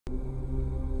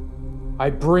I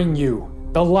bring you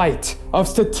the light of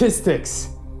statistics.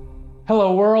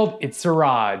 Hello world, it's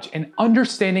Siraj, and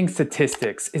understanding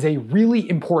statistics is a really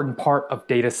important part of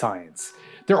data science.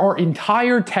 There are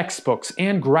entire textbooks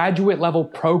and graduate level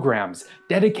programs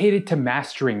dedicated to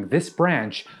mastering this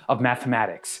branch of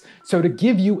mathematics. So to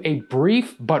give you a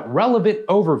brief but relevant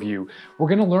overview, we're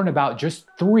going to learn about just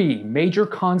 3 major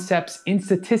concepts in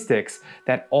statistics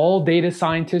that all data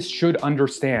scientists should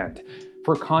understand.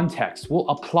 For context, we'll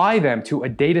apply them to a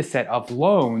data set of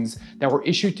loans that were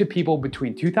issued to people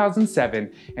between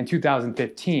 2007 and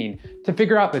 2015 to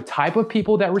figure out the type of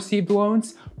people that received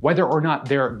loans, whether or not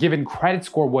their given credit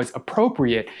score was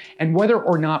appropriate, and whether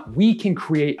or not we can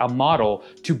create a model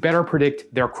to better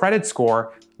predict their credit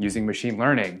score using machine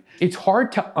learning. It's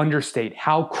hard to understate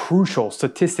how crucial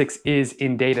statistics is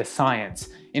in data science.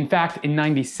 In fact, in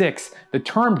 '96, the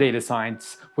term data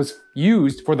science was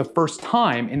used for the first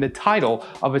time in the title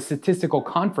of a statistical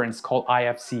conference called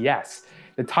IFCS.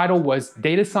 The title was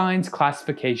Data Science,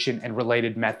 Classification, and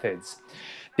Related Methods.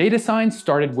 Data science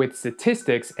started with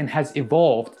statistics and has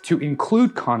evolved to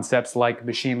include concepts like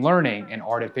machine learning and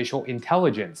artificial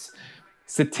intelligence.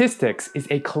 Statistics is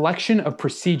a collection of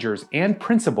procedures and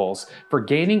principles for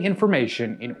gaining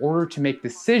information in order to make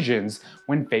decisions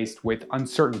when faced with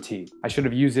uncertainty. I should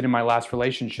have used it in my last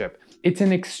relationship. It's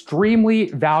an extremely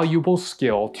valuable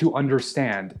skill to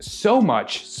understand, so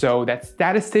much so that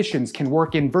statisticians can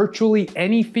work in virtually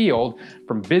any field,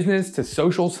 from business to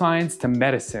social science to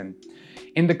medicine.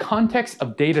 In the context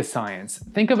of data science,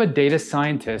 think of a data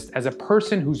scientist as a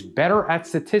person who's better at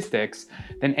statistics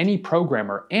than any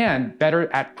programmer and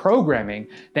better at programming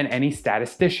than any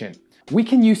statistician. We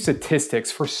can use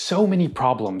statistics for so many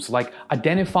problems, like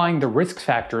identifying the risk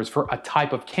factors for a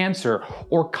type of cancer,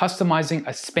 or customizing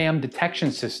a spam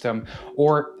detection system,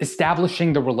 or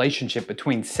establishing the relationship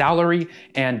between salary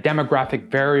and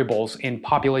demographic variables in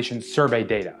population survey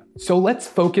data. So let's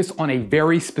focus on a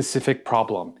very specific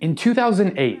problem. In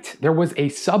 2008, there was a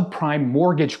subprime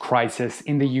mortgage crisis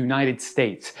in the United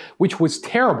States, which was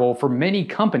terrible for many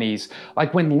companies,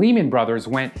 like when Lehman Brothers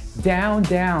went down,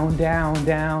 down, down,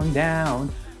 down, down.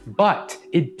 But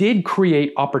it did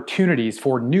create opportunities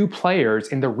for new players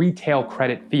in the retail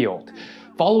credit field.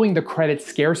 Following the credit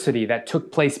scarcity that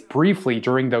took place briefly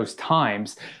during those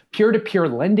times, peer-to-peer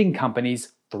lending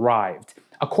companies thrived.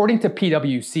 According to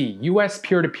PwC, US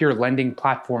peer-to-peer lending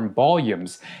platform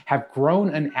volumes have grown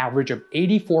an average of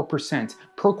 84%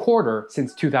 per quarter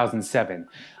since 2007.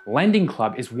 Lending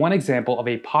Club is one example of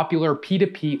a popular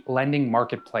P2P lending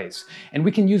marketplace, and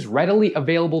we can use readily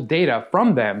available data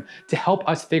from them to help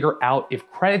us figure out if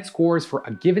credit scores for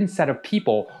a given set of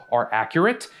people are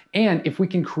accurate and if we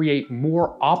can create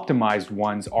more optimized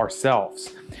ones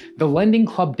ourselves. The Lending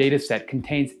Club dataset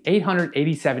contains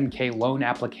 887K loan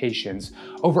applications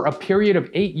over a period of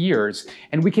 8 years,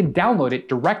 and we can download it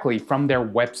directly from their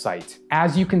website.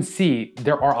 As you can see,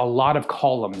 there are a lot of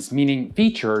columns, meaning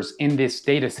features, in this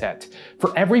dataset.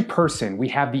 For every person, we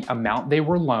have the amount they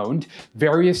were loaned,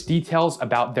 various details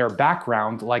about their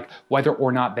background, like whether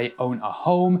or not they own a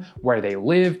home, where they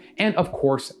live, and of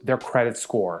course, their credit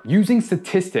score. Using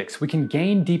statistics, we can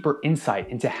gain deeper insight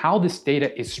into how this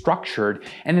data is structured,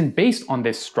 and then based on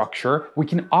this structure, we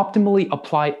can optimally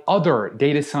apply other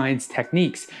data science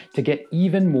techniques to get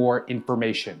even more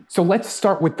information. So let's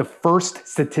start with the first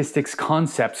statistics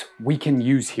concepts we can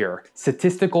use here: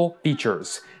 statistical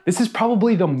features. This is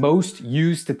probably the most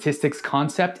used statistics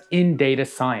concept in data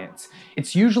science.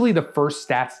 It's usually the first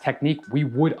stats technique we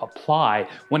would apply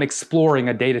when exploring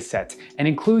a data set, and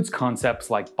includes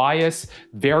concepts like bias,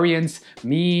 variance,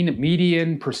 mean,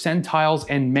 median, percentiles,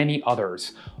 and many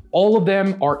others. All of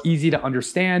them are easy to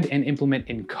understand and implement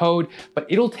in code, but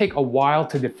it'll take a while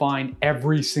to define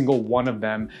every single one of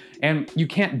them, and you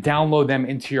can't download them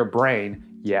into your brain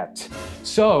yet.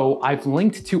 So I've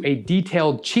linked to a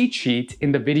detailed cheat sheet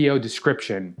in the video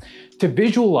description. To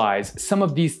visualize some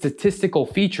of these statistical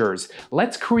features,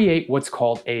 let's create what's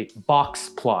called a box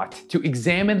plot to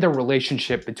examine the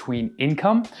relationship between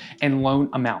income and loan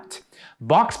amount.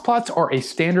 Box plots are a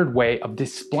standard way of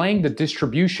displaying the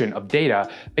distribution of data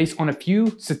based on a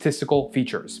few statistical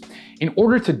features. In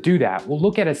order to do that, we'll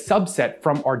look at a subset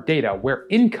from our data where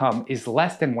income is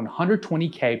less than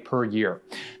 120K per year.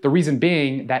 The reason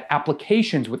being that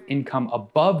applications with income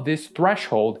above this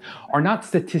threshold are not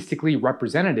statistically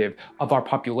representative of our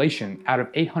population. Out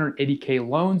of 880K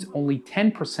loans, only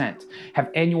 10% have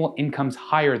annual incomes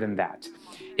higher than that.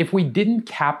 If we didn't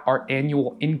cap our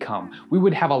annual income, we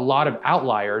would have a lot of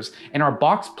outliers and our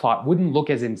box plot wouldn't look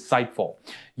as insightful.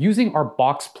 Using our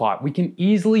box plot, we can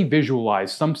easily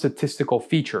visualize some statistical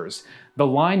features. The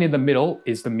line in the middle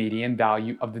is the median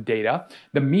value of the data.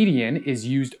 The median is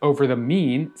used over the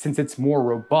mean since it's more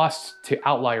robust to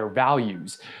outlier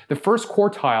values. The first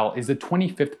quartile is the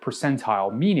 25th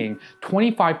percentile, meaning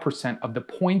 25% of the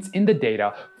points in the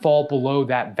data fall below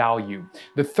that value.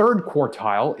 The third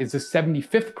quartile is the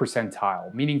 75th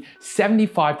percentile, meaning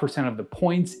 75% of the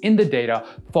points in the data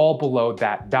fall below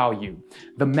that value.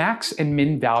 The max and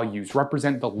min values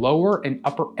represent the lower and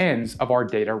upper ends of our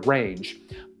data range.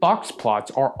 Box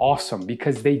plots are awesome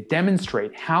because they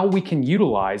demonstrate how we can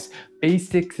utilize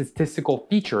basic statistical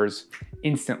features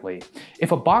instantly.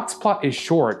 If a box plot is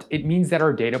short, it means that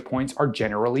our data points are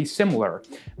generally similar.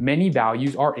 Many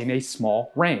values are in a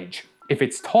small range. If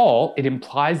it's tall, it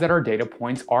implies that our data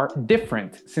points are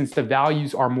different since the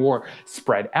values are more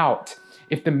spread out.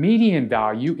 If the median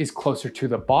value is closer to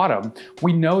the bottom,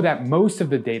 we know that most of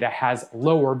the data has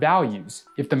lower values.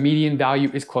 If the median value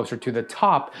is closer to the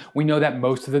top, we know that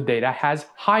most of the data has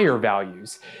higher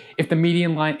values. If the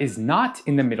median line is not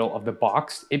in the middle of the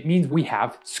box, it means we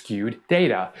have skewed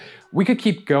data. We could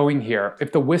keep going here.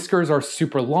 If the whiskers are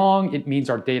super long, it means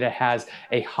our data has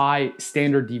a high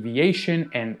standard deviation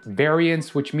and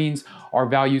variance, which means our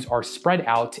values are spread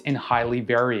out and highly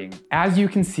varying. As you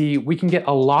can see, we can get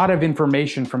a lot of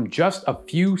information from just a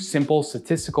few simple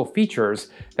statistical features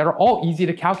that are all easy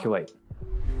to calculate.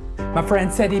 My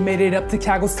friend said he made it up to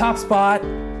Kaggle's top spot.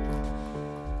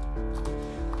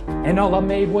 And all I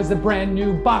made was a brand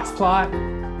new box plot.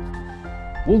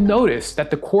 We'll notice that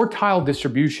the quartile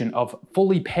distribution of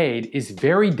fully paid is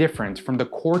very different from the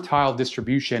quartile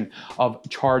distribution of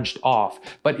charged off,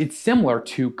 but it's similar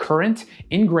to current,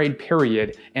 in-grade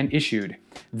period, and issued.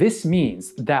 This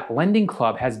means that Lending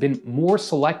Club has been more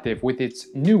selective with its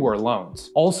newer loans.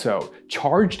 Also,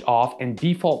 charged off and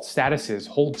default statuses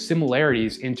hold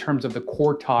similarities in terms of the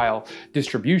quartile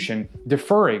distribution,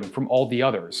 differing from all the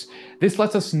others. This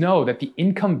lets us know that the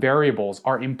income variables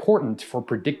are important for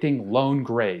predicting loan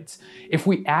grades. If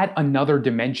we add another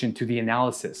dimension to the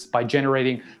analysis by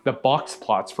generating the box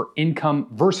plots for income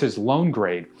versus loan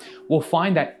grade, we'll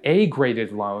find that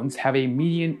A-graded loans have a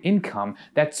median income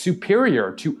that's superior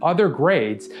to other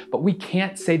grades, but we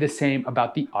can't say the same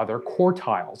about the other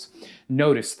quartiles.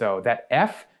 Notice though that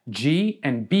F, G,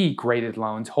 and B graded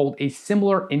loans hold a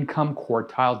similar income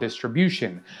quartile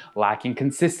distribution, lacking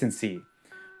consistency.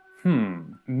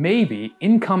 Maybe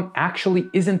income actually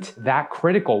isn't that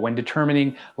critical when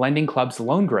determining Lending Club's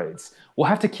loan grades. We'll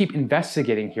have to keep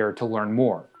investigating here to learn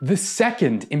more. The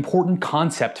second important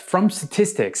concept from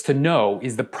statistics to know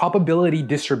is the probability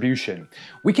distribution.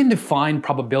 We can define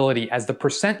probability as the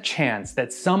percent chance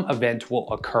that some event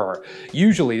will occur.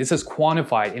 Usually this is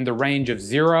quantified in the range of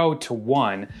 0 to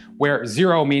 1, where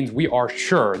 0 means we are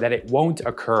sure that it won't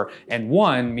occur, and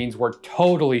 1 means we're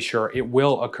totally sure it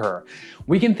will occur.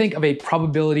 We can think of a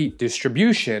probability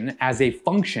distribution as a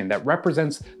function that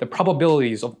represents the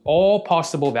probabilities of all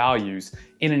possible values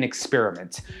in an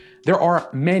experiment. There are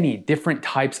many different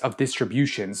types of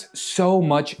distributions, so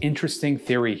much interesting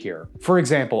theory here. For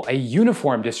example, a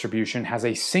uniform distribution has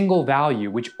a single value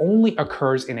which only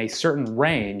occurs in a certain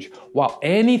range, while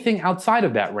anything outside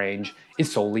of that range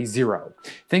is solely 0.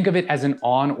 Think of it as an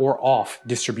on or off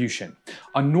distribution.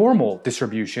 A normal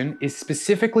distribution is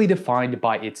specifically defined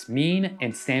by its mean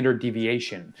and standard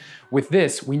deviation. With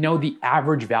this, we know the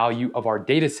average value of our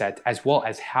dataset as well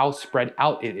as how spread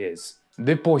out it is.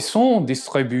 The Poisson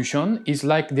distribution is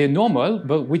like the normal,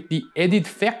 but with the added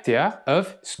factor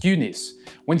of skewness.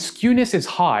 When skewness is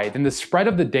high, then the spread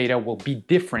of the data will be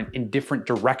different in different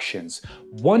directions.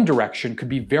 One direction could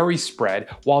be very spread,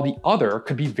 while the other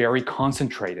could be very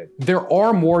concentrated. There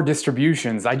are more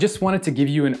distributions. I just wanted to give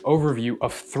you an overview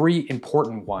of 3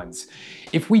 important ones.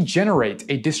 If we generate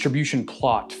a distribution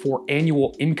plot for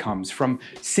annual incomes from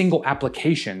single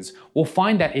applications, we'll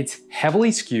find that it's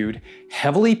heavily skewed,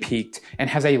 heavily peaked, and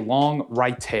has a long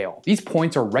right tail. These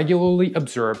points are regularly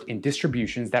observed in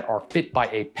distributions that are fit by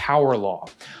a power law.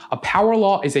 A power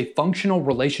law is a functional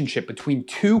relationship between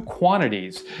 2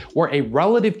 quantities where a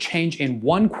relative change in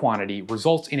one quantity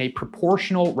results in a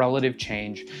proportional relative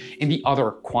change in the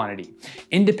other quantity,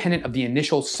 independent of the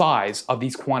initial size of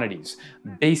these quantities.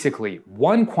 Basically,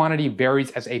 one quantity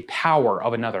varies as a power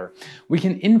of another. We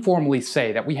can informally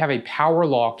say that we have a power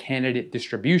law candidate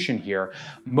distribution here.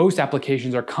 Most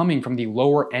applications are coming from the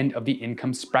lower end of the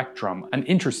income spectrum, an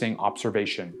interesting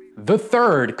observation. The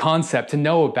third concept to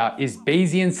know about is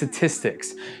Bayesian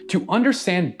statistics. To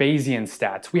understand Bayesian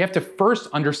stats, we have to first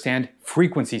understand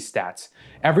frequency stats.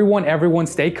 Everyone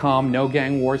stay calm, no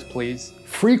gang wars please.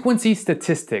 Frequency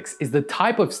statistics is the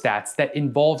type of stats that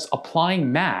involves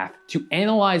applying math to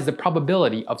analyze the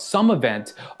probability of some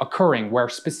event occurring where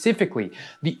specifically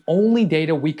the only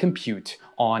data we compute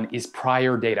on is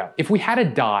prior data. If we had a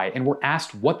die and were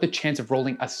asked what the chance of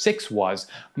rolling a 6 was,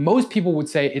 most people would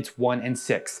say it's 1 in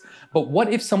 6. But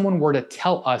what if someone were to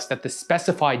tell us that the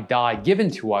specified die given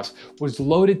to us was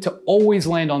loaded to always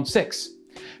land on 6?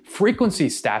 Frequency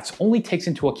stats only takes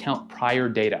into account prior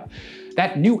data.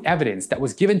 That new evidence that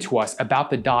was given to us about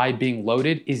the die being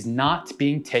loaded is not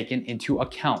being taken into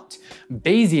account.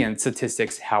 Bayesian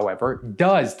statistics, however,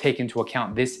 does take into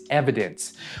account this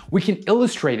evidence. We can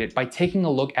illustrate it by taking a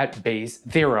look at Bayes'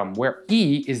 theorem, where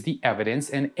E is the evidence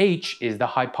and H is the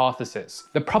hypothesis.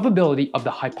 The probability of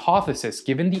the hypothesis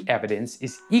given the evidence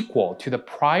is equal to the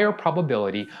prior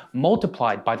probability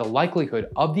multiplied by the likelihood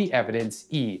of the evidence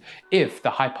E, if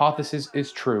the hypothesis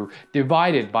is true,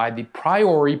 divided by the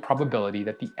priori probability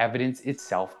that the evidence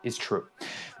itself is true.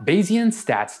 Bayesian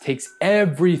stats takes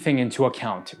everything into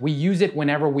account. We use it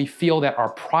whenever we feel that our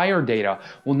prior data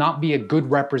will not be a good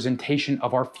representation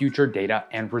of our future data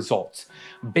and results.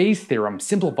 Bayes' theorem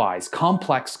simplifies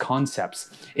complex concepts.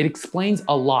 It explains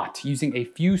a lot using a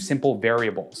few simple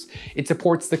variables. It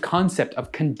supports the concept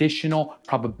of conditional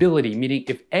probability, meaning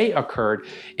if A occurred,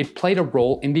 it played a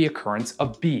role in the occurrence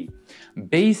of B.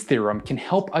 Bayes' theorem can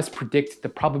help us predict the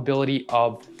probability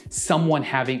of someone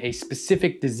having a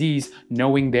specific disease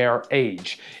knowing their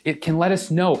age. It can let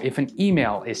us know if an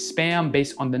email is spam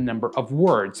based on the number of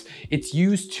words. It's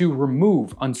used to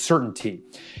remove uncertainty.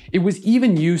 It was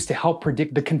even used to help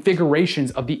predict the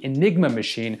configurations of the Enigma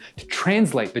machine to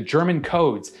translate the German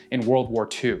codes in World War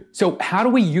II. So how do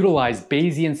we utilize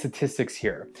Bayesian statistics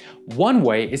here? One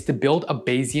way is to build a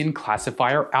Bayesian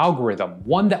classifier algorithm,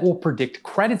 one that will predict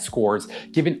credit scores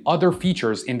given other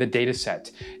features in the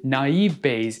dataset. Naive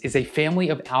Bayes is a family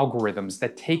of algorithms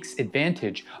that takes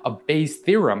advantage of Bayes'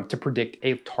 theorem to predict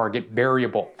a target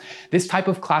variable. This type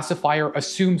of classifier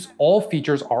assumes all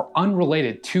features are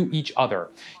unrelated to each other.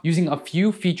 Using a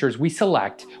few features we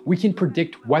select, we can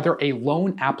predict whether a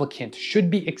loan applicant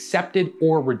should be accepted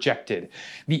or rejected.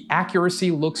 The accuracy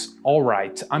looks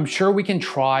alright. I'm sure we can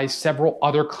try several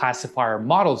other classifier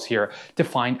models here to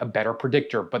find a better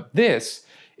predictor, but this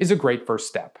is a great first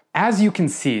step. As you can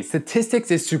see,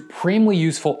 statistics is supremely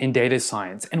useful in data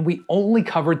science, and we only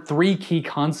covered 3 key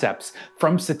concepts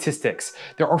from statistics.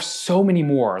 There are so many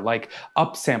more, like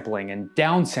upsampling and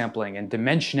downsampling and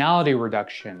dimensionality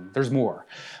reduction. There's more.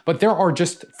 But there are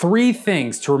just 3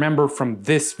 things to remember from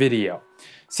this video.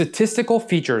 Statistical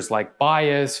features like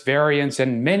bias, variance,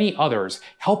 and many others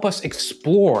help us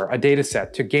explore a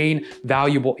dataset to gain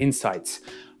valuable insights.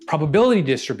 Probability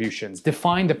distributions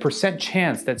define the %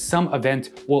 chance that some event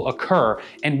will occur,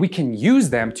 and we can use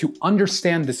them to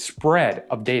understand the spread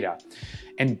of data.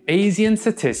 And Bayesian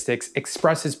statistics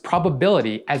expresses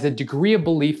probability as a degree of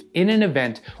belief in an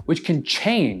event which can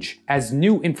change as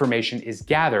new information is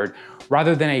gathered,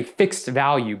 rather than a fixed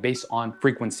value based on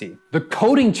frequency. The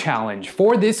coding challenge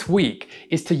for this week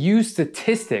is to use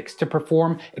statistics to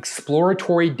perform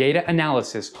exploratory data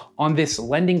analysis on this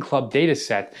Lending Club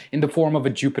dataset in the form of a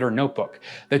Jupyter notebook.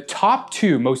 The top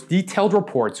 2 most detailed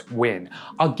reports win.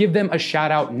 I'll give them a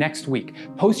shout out next week.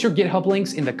 Post your GitHub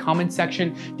links in the comment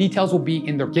section. Details will be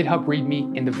in the GitHub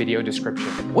README in the video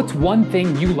description. What's one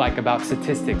thing you like about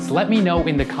statistics? Let me know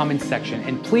in the comments section,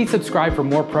 and please subscribe for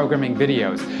more programming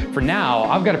videos. For now,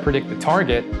 I've got to predict the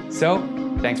target, so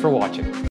thanks for watching.